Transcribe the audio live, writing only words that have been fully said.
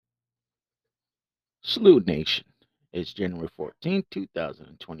Salute Nation. It's January 14th,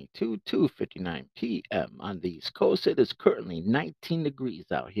 2022, 2:59 p.m. on the East Coast. It is currently 19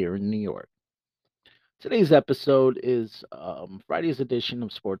 degrees out here in New York. Today's episode is Friday's edition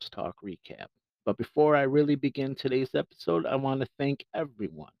of Sports Talk Recap. But before I really begin today's episode, I want to thank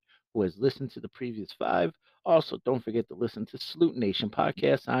everyone who has listened to the previous five. Also, don't forget to listen to Salute Nation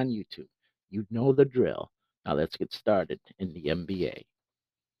podcast on YouTube. You know the drill. Now let's get started in the NBA.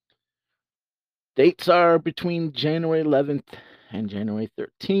 Dates are between January 11th and January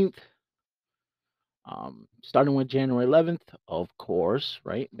 13th. Starting with January 11th, of course,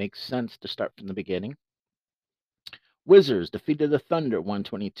 right? Makes sense to start from the beginning. Wizards defeated the Thunder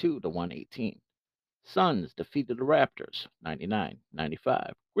 122 to 118. Suns defeated the Raptors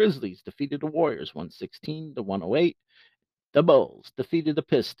 99-95. Grizzlies defeated the Warriors 116 to 108. The Bulls defeated the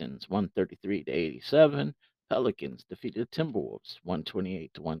Pistons 133 to 87. Pelicans defeated the Timberwolves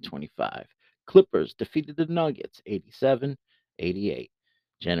 128 to 125. Clippers defeated the Nuggets 87-88.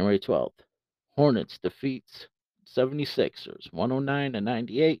 January 12th, Hornets defeats 76ers 109 to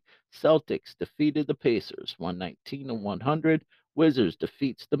 98. Celtics defeated the Pacers 119 to 100. Wizards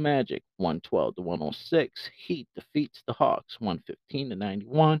defeats the Magic 112 to 106. Heat defeats the Hawks 115 to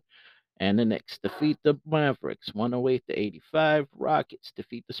 91. And the Knicks defeat the Mavericks 108 to 85. Rockets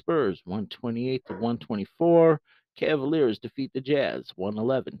defeat the Spurs 128 to 124. Cavaliers defeat the Jazz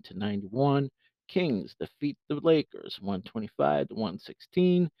 111 to 91. Kings defeat the Lakers 125 to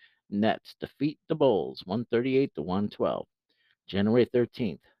 116. Nets defeat the Bulls 138 to 112. January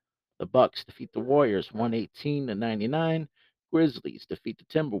 13th, the Bucks defeat the Warriors 118 to 99. Grizzlies defeat the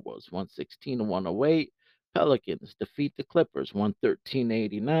Timberwolves 116 to 108. Pelicans defeat the Clippers 113 to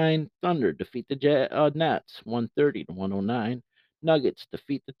 89. Thunder defeat the Nets 130 to 109. Nuggets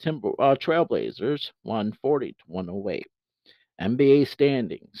defeat the Trailblazers 140 to 108. NBA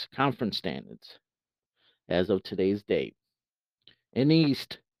standings, conference standings as of today's date. In the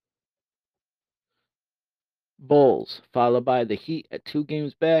East, Bulls, followed by the Heat at 2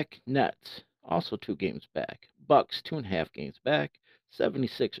 games back. Nets, also 2 games back. Bucks, 2.5 games back.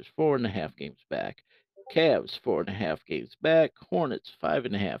 76ers, 4.5 games back. Cavs, 4.5 games back. Hornets,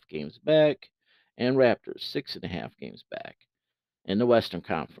 5.5 games back. And Raptors, 6.5 games back. In the Western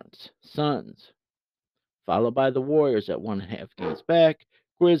Conference, Suns, followed by the Warriors at 1.5 games back.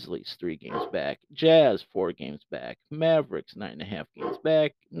 Grizzlies 3 games back. Jazz 4 games back. Mavericks 9.5 games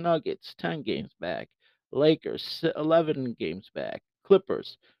back. Nuggets 10 games back. Lakers 11 games back.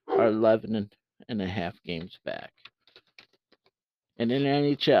 Clippers are 11.5 games back. And in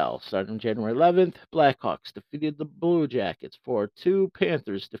NHL, starting January 11th, Blackhawks defeated the Blue Jackets 4-2.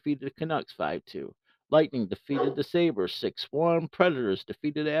 Panthers defeated the Canucks 5-2. Lightning defeated the Sabres 6-1. Predators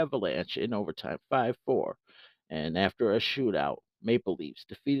defeated the Avalanche in overtime 5-4. And after a shootout, Maple Leafs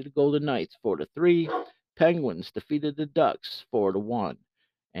defeated the Golden Knights 4-3. Penguins defeated the Ducks 4-1.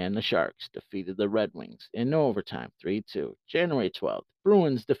 And the Sharks defeated the Red Wings in overtime 3-2. January 12th,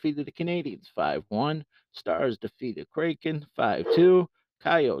 Bruins defeated the Canadiens 5-1. Stars defeated Kraken 5-2.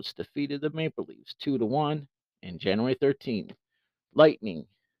 Coyotes defeated the Maple Leafs 2-1. And January 13th, Lightning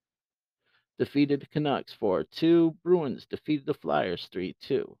defeated the Canucks 4-2. Bruins defeated the Flyers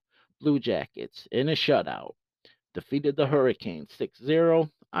 3-2. Blue Jackets in a shutout defeated the Hurricanes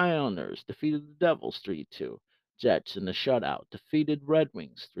 6-0. Islanders defeated the Devils 3-2. Jets in the shutout defeated Red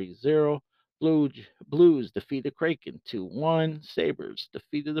Wings 3-0. Blues defeated Kraken 2-1. Sabres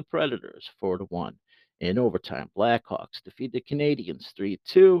defeated the Predators 4-1. In overtime, Blackhawks defeated the Canadiens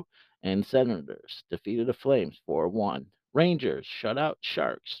 3-2. And Senators defeated the Flames 4-1. Rangers shut out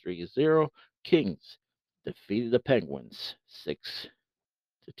Sharks 3-0. Kings defeated the Penguins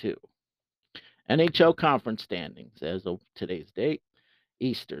 6-2. NHL conference standings as of today's date.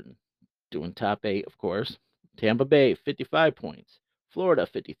 Eastern doing top 8, of course. Tampa Bay 55 points. Florida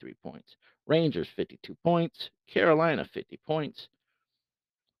 53 points. Rangers 52 points. Carolina 50 points.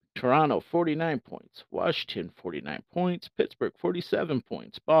 Toronto 49 points. Washington 49 points. Pittsburgh 47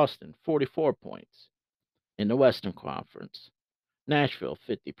 points. Boston 44 points. In the Western Conference, Nashville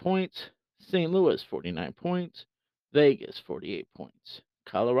 50 points. St. Louis 49 points. Vegas 48 points.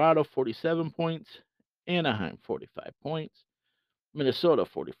 Colorado 47 points. Anaheim 45 points. Minnesota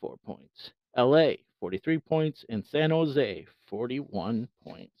 44 points. LA 43 points. And San Jose 41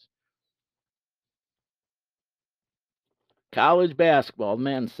 points. College basketball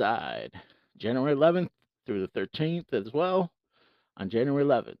men's side. January 11th through the 13th as well. On January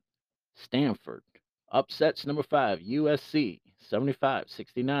 11th, Stanford upsets number 5 USC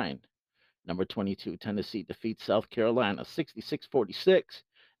 75-69. Number 22, Tennessee defeats South Carolina 66-46.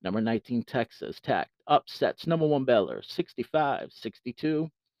 Number 19, Texas Tech upsets number 1 Baylor 65-62.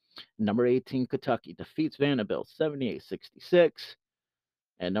 Number 18, Kentucky defeats Vanderbilt 78-66.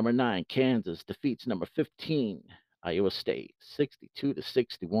 And number 9, Kansas defeats number 15, Iowa State 62 to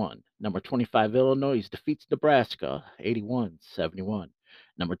 61. Number 25, Illinois defeats Nebraska 81-71.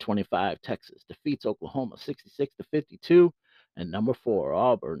 Number 25, Texas defeats Oklahoma 66 to 52. And number 4,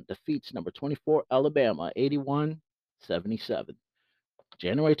 Auburn defeats number 24, Alabama 81-77.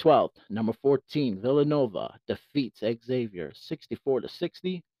 January 12th, number 14, Villanova defeats Xavier 64 to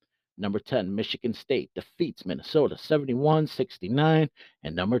 60. Number 10, Michigan State defeats Minnesota 71-69.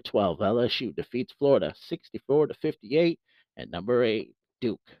 And number 12, LSU defeats Florida 64 to 58. And number 8,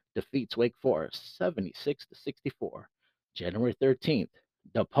 Duke defeats Wake Forest 76 to 64. January 13th,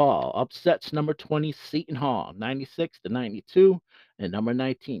 DePaul upsets number 20, Seton Hall 96 to 92. And number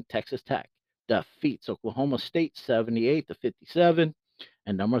 19, Texas Tech defeats Oklahoma State 78 to 57.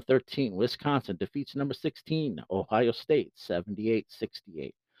 And number 13, Wisconsin defeats number 16, Ohio State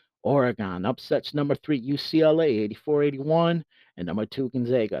 78-68. Oregon upsets number 3, UCLA 84-81. And number 2,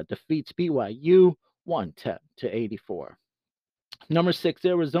 Gonzaga defeats BYU 110 to 84. Number 6,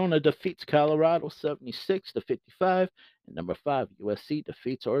 Arizona defeats Colorado 76 to 55. And number 5, USC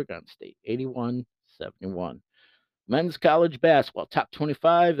defeats Oregon State 81-71. Men's college basketball top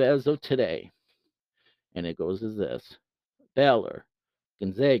 25 as of today. And it goes as this: Baylor,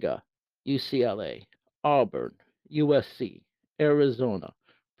 Gonzaga, UCLA, Auburn, USC, Arizona,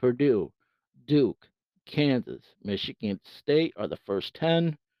 Purdue, Duke, Kansas, Michigan State are the first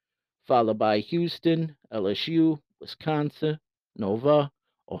 10, followed by Houston, LSU, Wisconsin, Nova,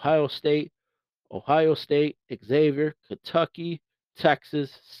 Ohio State, Xavier, Kentucky,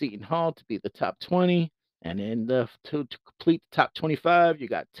 Texas, Seton Hall to be the top 20. And to complete the top 25, you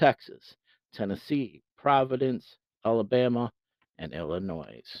got Texas, Tennessee, Providence, Alabama, and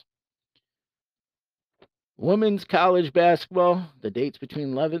Illinois. Women's college basketball, the dates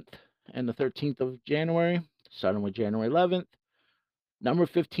between 11th and the 13th of January, starting with January 11th. Number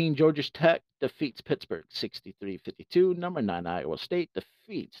 15, Georgia Tech defeats Pittsburgh 63-52. Number 9, Iowa State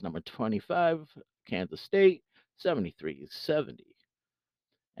defeats number 25, Kansas State 73-70.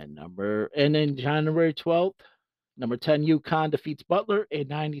 And then January 12th, number 10, UConn defeats Butler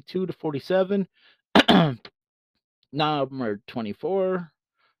 92-47. Number 24,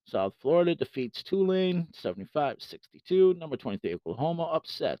 South Florida defeats Tulane 75-62. Number 23, Oklahoma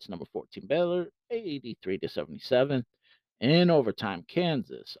upsets number 14, Baylor 83-77. In overtime,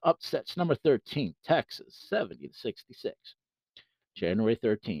 Kansas upsets number 13, Texas 70-66. January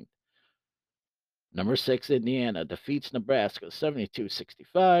 13th, number 6, Indiana defeats Nebraska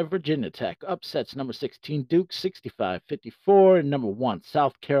 72-65. Virginia Tech upsets number 16, Duke 65-54. And number 1,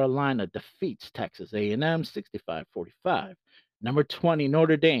 South Carolina defeats Texas A&M 65-45. Number 20,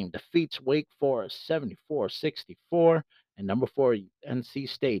 Notre Dame defeats Wake Forest 74-64. And number 4, NC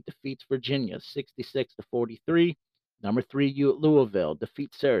State defeats Virginia 66-43. Number 3, Louisville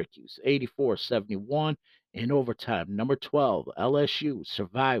defeats Syracuse 84-71. In overtime, number 12, LSU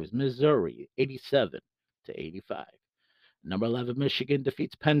survives Missouri 87-85. Number 11, Michigan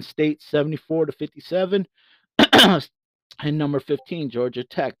defeats Penn State 74-57. And number 15, Georgia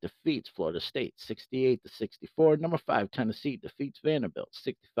Tech defeats Florida State 68-64. Number 5, Tennessee defeats Vanderbilt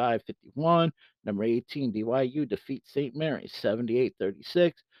 65-51. Number 18, BYU defeats St. Mary's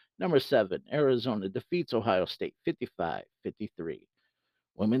 78-36. Number 7, Arizona defeats Ohio State 55-53.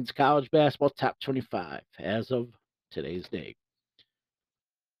 Women's college basketball top 25 as of today's date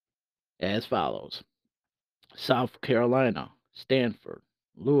as follows: South Carolina, Stanford,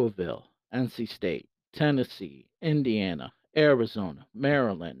 Louisville, NC State, Tennessee, Indiana, Arizona,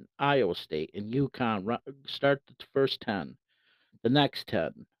 Maryland, Iowa State, and UConn start the first 10. The next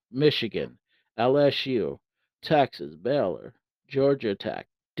 10: Michigan, LSU, Texas, Baylor, Georgia Tech,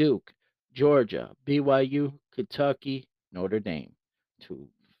 Duke, Georgia, BYU, Kentucky, Notre Dame. To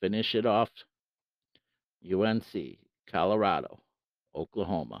finish it off, UNC, Colorado,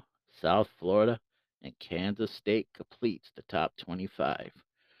 Oklahoma, South Florida, and Kansas State completes the top 25.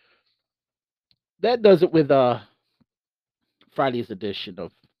 That does it with Friday's edition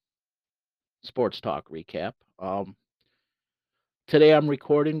of Sports Talk Recap. Today I'm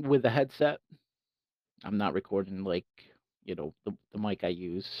recording with a headset. I'm not recording like, the mic I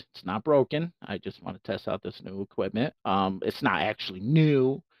use. It's not broken. I just want to test out this new equipment. It's not actually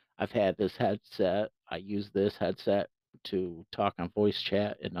new. I've had this headset. I use this headset to talk on voice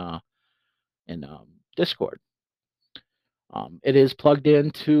chat in Discord. It is plugged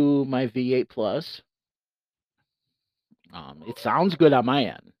into my V8 Plus. It sounds good on my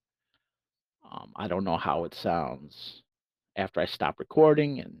end. I don't know how it sounds after I stop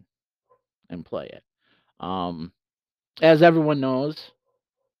recording and play it. As everyone knows,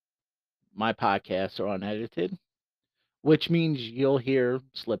 my podcasts are unedited, which means you'll hear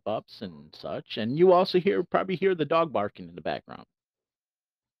slip ups and such, and you also probably hear the dog barking in the background.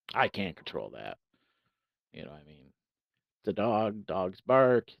 I can't control that. You know what I mean? The dogs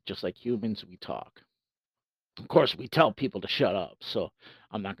bark, just like humans, we talk. Of course, we tell people to shut up, so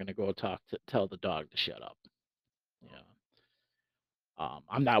I'm not going to go tell the dog to shut up. Yeah.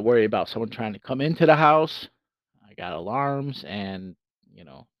 I'm not worried about someone trying to come into the house. I got alarms, and you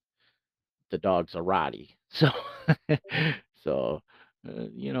know the dogs are rotty, so so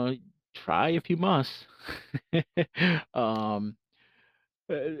try if you must. um,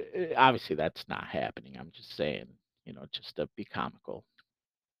 Obviously that's not happening. I'm just saying, just to be comical.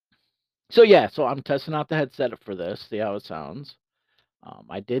 So yeah, so I'm testing out the headset for this, see how it sounds.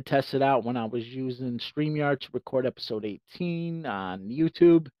 I did test it out when I was using StreamYard to record episode 18 on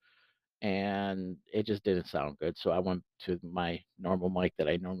YouTube, and it just didn't sound good. So I went to my normal mic that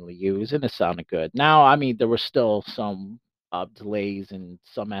I normally use, and it sounded good. Now, I mean, there were still some delays in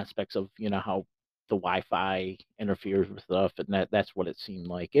some aspects of how the Wi-Fi interferes with stuff, and that's what it seemed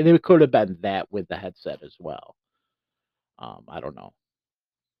like. And it could have been that with the headset as well. I don't know.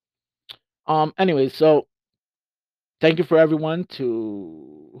 Anyway, so thank you for everyone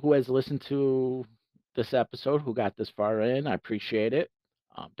who has listened to this episode, who got this far in. I appreciate it.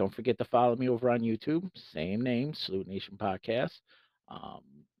 Don't forget to follow me over on YouTube, same name, Salute Nation Podcast, um,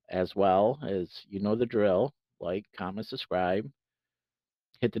 as well as the drill. Like, comment, subscribe,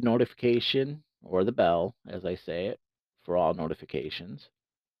 hit the notification or the bell, as I say it, for all notifications.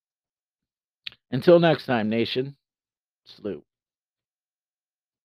 Until next time, Nation, salute.